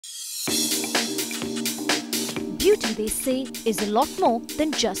beauty, they say, is a lot more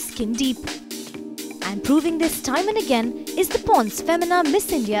than just skin deep. And proving this time and again is the Pond's Femina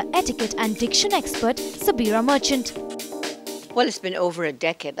Miss India etiquette and diction expert, Sabira Merchant. Well, it's been over a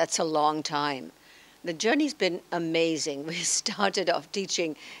decade. That's a long time. The journey's been amazing. We started off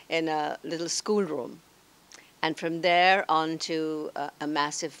teaching in a little schoolroom. And from there on to a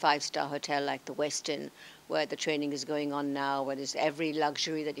massive five-star hotel like the Westin, where the training is going on now, where there's every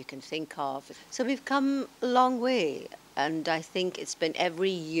luxury that you can think of. So we've come a long way. And I think it's been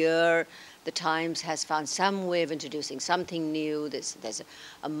every year the Times has found some way of introducing something new. There's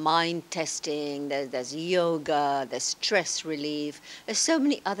a mind testing, there's yoga, there's stress relief. There's so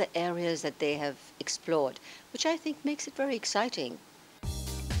many other areas that they have explored, which I think makes it very exciting.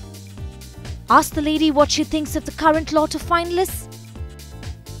 Ask the lady what she thinks of the current lot of finalists.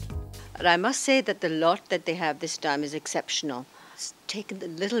 But I must say that the lot that they have this time is exceptional. It's taken the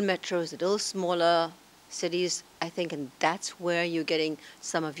little metros, the little smaller cities, I think, and that's where you're getting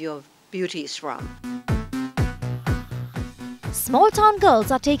some of your beauties from. Small town girls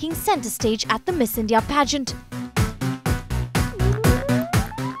are taking centre stage at the Miss India pageant.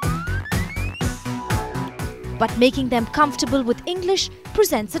 But making them comfortable with English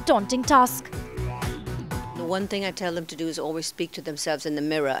presents a daunting task. The one thing I tell them to do is always speak to themselves in the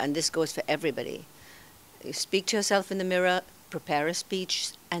mirror, and this goes for everybody. You speak to yourself in the mirror, prepare a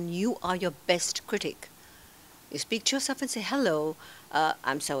speech, and you are your best critic. You speak to yourself and say, hello,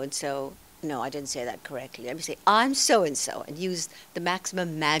 I'm so-and-so. No, I didn't say that correctly. Let me say, I'm so-and-so, and use the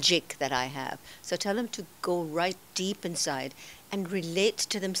maximum magic that I have. So tell them to go right deep inside and relate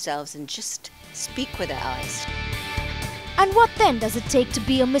to themselves and just speak with their eyes. And what then does it take to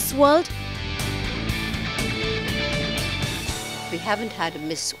be a Miss World? We haven't had a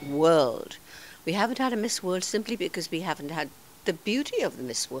Miss World. We haven't had a Miss World simply because we haven't had the beauty of the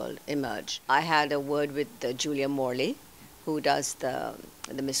Miss World emerge. I had a word with Julia Morley, who does the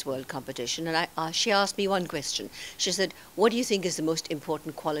Miss World competition, and she asked me one question. She said, what do you think is the most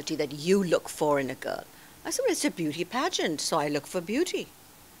important quality that you look for in a girl? I said, well, it's a beauty pageant, so I look for beauty.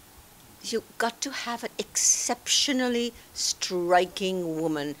 You've got to have an exceptionally striking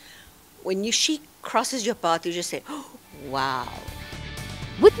woman. When she crosses your path, you just say, oh, wow.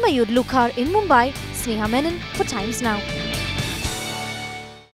 With Mayur Lukhar in Mumbai, Sneha Menon for Times Now.